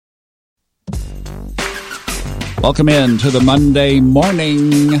Welcome in to the Monday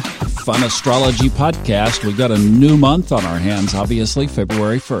morning Fun Astrology Podcast. We've got a new month on our hands, obviously,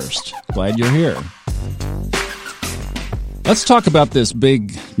 February 1st. Glad you're here. Let's talk about this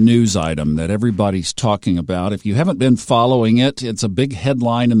big news item that everybody's talking about. If you haven't been following it, it's a big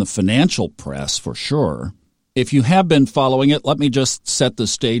headline in the financial press for sure. If you have been following it, let me just set the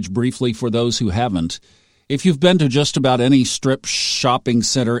stage briefly for those who haven't. If you've been to just about any strip shopping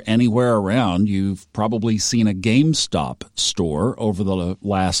center anywhere around, you've probably seen a GameStop store over the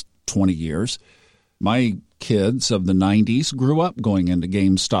last 20 years. My kids of the 90s grew up going into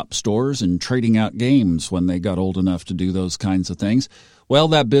GameStop stores and trading out games when they got old enough to do those kinds of things. Well,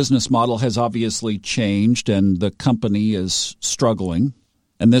 that business model has obviously changed, and the company is struggling.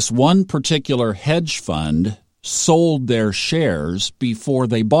 And this one particular hedge fund sold their shares before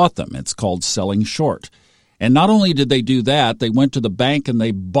they bought them. It's called selling short. And not only did they do that, they went to the bank and they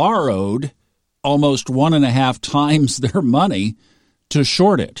borrowed almost 1.5 times their money to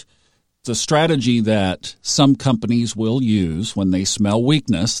short it. It's a strategy that some companies will use when they smell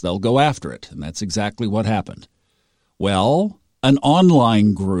weakness. They'll go after it, and that's exactly what happened. Well, an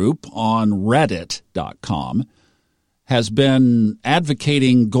online group on Reddit.com has been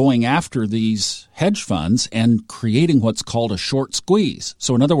advocating going after these hedge funds and creating what's called a short squeeze.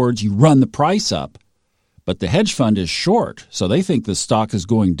 So in other words, you run the price up, but the hedge fund is short, so they think the stock is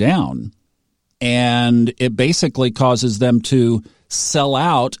going down, and it basically causes them to sell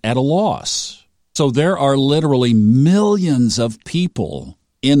out at a loss. So there are literally millions of people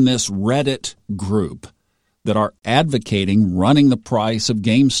in this Reddit group that are advocating running the price of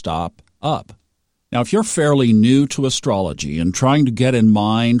GameStop up. Now, if you're fairly new to astrology and trying to get in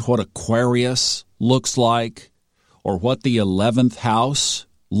mind what Aquarius looks like or what the 11th house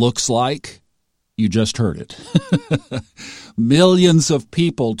looks like, you just heard it. Millions of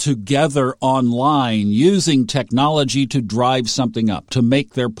people together online using technology to drive something up, to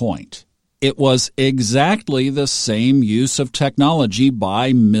make their point. It was exactly the same use of technology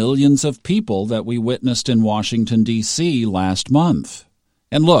by millions of people that we witnessed in Washington, D.C. last month.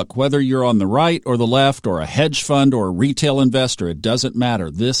 And look, whether you're on the right or the left or a hedge fund or a retail investor, it doesn't matter.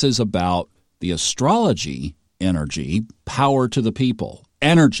 This is about the astrology energy, power to the people,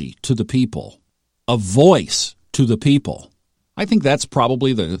 energy to the people. A voice to the people. I think that's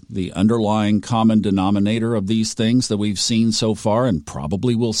probably the underlying common denominator of these things that we've seen so far and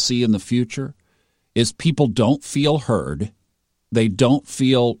probably will see in the future, is people don't feel heard. They don't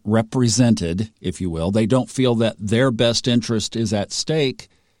feel represented, if you will. They don't feel that their best interest is at stake,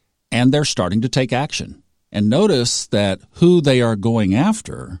 and they're starting to take action. And notice that who they are going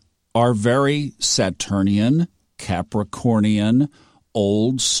after are very Saturnian, Capricornian,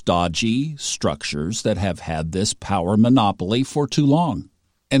 old, stodgy structures that have had this power monopoly for too long.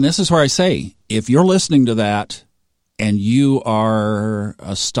 And this is where I say, if you're listening to that and you are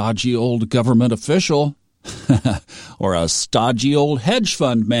a stodgy old government official or a stodgy old hedge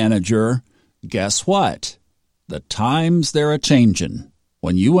fund manager, guess what? The times they're a-changin'.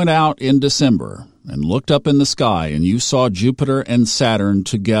 When you went out in December and looked up in the sky and you saw Jupiter and Saturn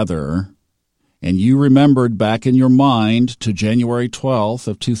together, and you remembered back in your mind to January 12th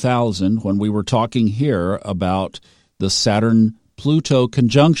of 2000 when we were talking here about the Saturn-Pluto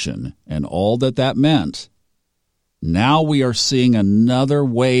conjunction and all that that meant. Now we are seeing another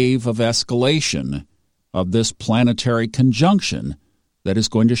wave of escalation of this planetary conjunction that is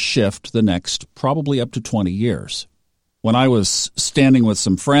going to shift the next probably up to 20 years. When I was standing with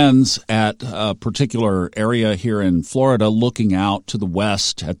some friends at a particular area here in Florida looking out to the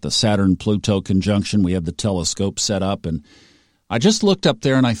west at the Saturn-Pluto conjunction, we had the telescope set up, and I just looked up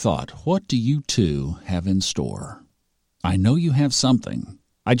there and I thought, what do you two have in store? I know you have something.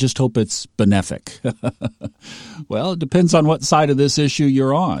 I just hope it's benefic. Well, it depends on what side of this issue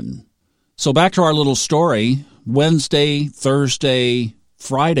you're on. So back to our little story. Wednesday, Thursday,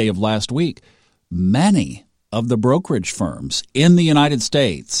 Friday of last week, many of the brokerage firms in the United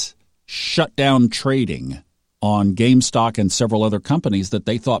States shut down trading on GameStop and several other companies that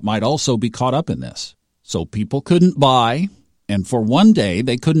they thought might also be caught up in this. So people couldn't buy, and for one day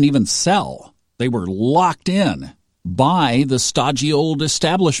they couldn't even sell. They were locked in by the stodgy old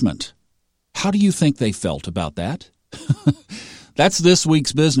establishment. How do you think they felt about that? That's this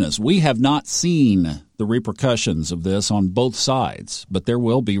week's business. We have not seen the repercussions of this on both sides, but there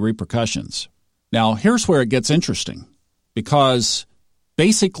will be repercussions. Now, here's where it gets interesting, because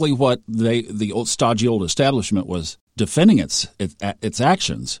basically what the old stodgy old establishment was defending its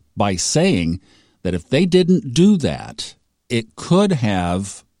actions by saying that if they didn't do that, it could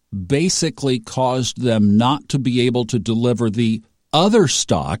have basically caused them not to be able to deliver the other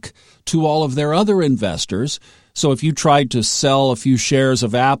stock to all of their other investors So if you tried to sell a few shares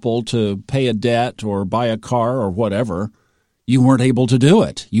of Apple to pay a debt or buy a car or whatever, you weren't able to do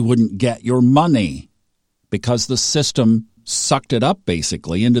it. You wouldn't get your money because the system sucked it up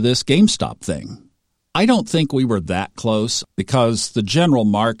basically into this GameStop thing. I don't think we were that close because the general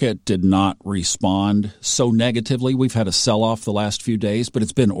market did not respond so negatively. We've had a sell-off the last few days, but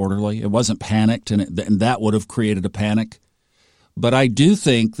it's been orderly. It wasn't panicked, and that would have created a panic. But I do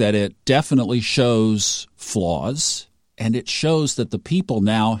think that it definitely shows flaws, and it shows that the people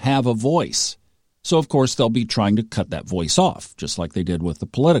now have a voice. So, of course, they'll be trying to cut that voice off, just like they did with the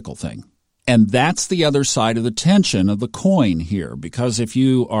political thing. And that's the other side of the tension of the coin here, because if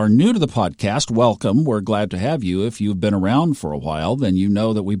you are new to the podcast, welcome. We're glad to have you. If you've been around for a while, then you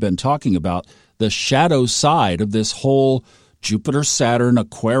know that we've been talking about the shadow side of this whole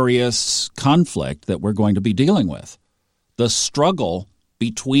Jupiter-Saturn-Aquarius conflict that we're going to be dealing with. The struggle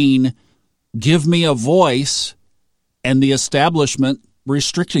between give me a voice and the establishment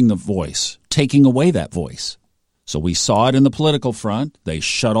restricting the voice, taking away that voice. So we saw it in the political front. They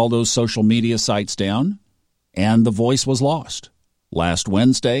shut all those social media sites down, and the voice was lost. Last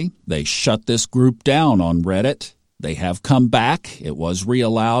Wednesday, they shut this group down on Reddit. They have come back. It was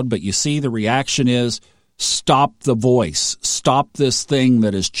reallowed, but you see the reaction is, stop the voice. Stop this thing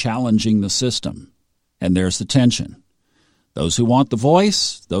that is challenging the system. And there's the tension. Those who want the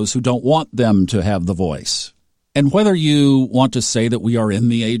voice, those who don't want them to have the voice. And whether you want to say that we are in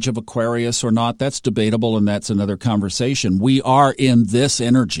the age of Aquarius or not, that's debatable, and that's another conversation. We are in this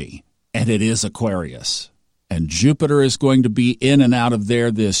energy, and it is Aquarius. And Jupiter is going to be in and out of there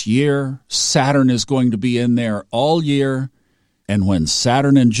this year. Saturn is going to be in there all year. And when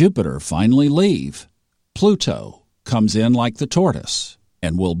Saturn and Jupiter finally leave, Pluto comes in like the tortoise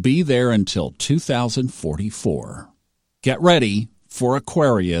and will be there until 2044. Get ready for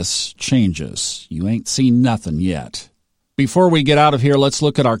Aquarius changes. You ain't seen nothing yet. Before we get out of here, let's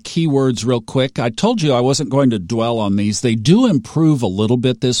look at our keywords real quick. I told you I wasn't going to dwell on these. They do improve a little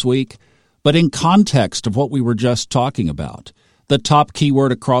bit this week, but in context of what we were just talking about. The top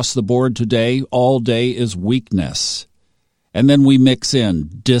keyword across the board today, all day, is weakness. And then we mix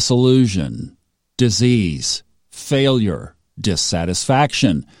in disillusion, disease, failure,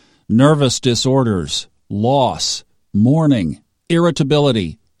 dissatisfaction, nervous disorders, loss, mourning,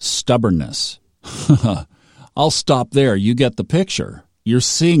 irritability, stubbornness. I'll stop there. You get the picture. You're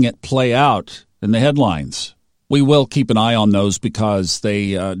seeing it play out in the headlines. We will keep an eye on those because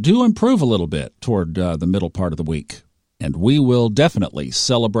they do improve a little bit toward the middle part of the week. And we will definitely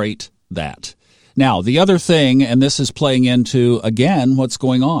celebrate that. Now, the other thing, and this is playing into, again, what's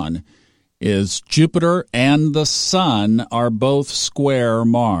going on, is Jupiter and the Sun are both square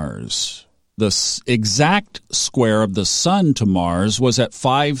Mars. The exact square of the Sun to Mars was at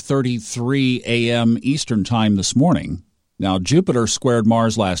 5:33 a.m. Eastern Time this morning. Now, Jupiter squared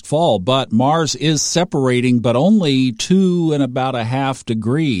Mars last fall, but Mars is separating, but only 2.5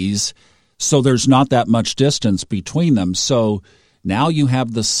 degrees, so there's not that much distance between them. So now you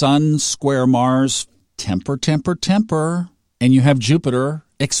have the Sun square Mars, temper, and you have Jupiter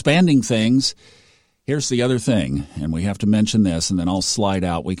expanding things. Here's the other thing, and we have to mention this, and then I'll slide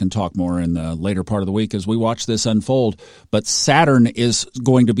out. We can talk more in the later part of the week as we watch this unfold. But Saturn is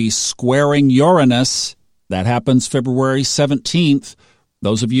going to be squaring Uranus. That happens February 17th.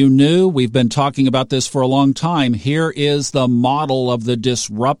 Those of you new, we've been talking about this for a long time. Here is the model of the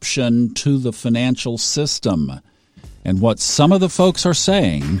disruption to the financial system. And what some of the folks are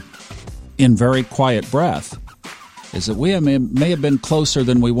saying, in very quiet breath, is that we may have been closer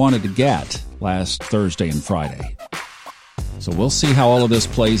than we wanted to get last Thursday and Friday. So we'll see how all of this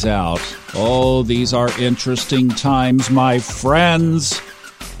plays out. Oh, these are interesting times, my friends.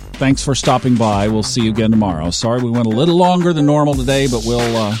 Thanks for stopping by. We'll see you again tomorrow. Sorry we went a little longer than normal today, but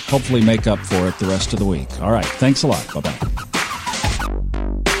we'll hopefully make up for it the rest of the week. All right. Thanks a lot. Bye-bye.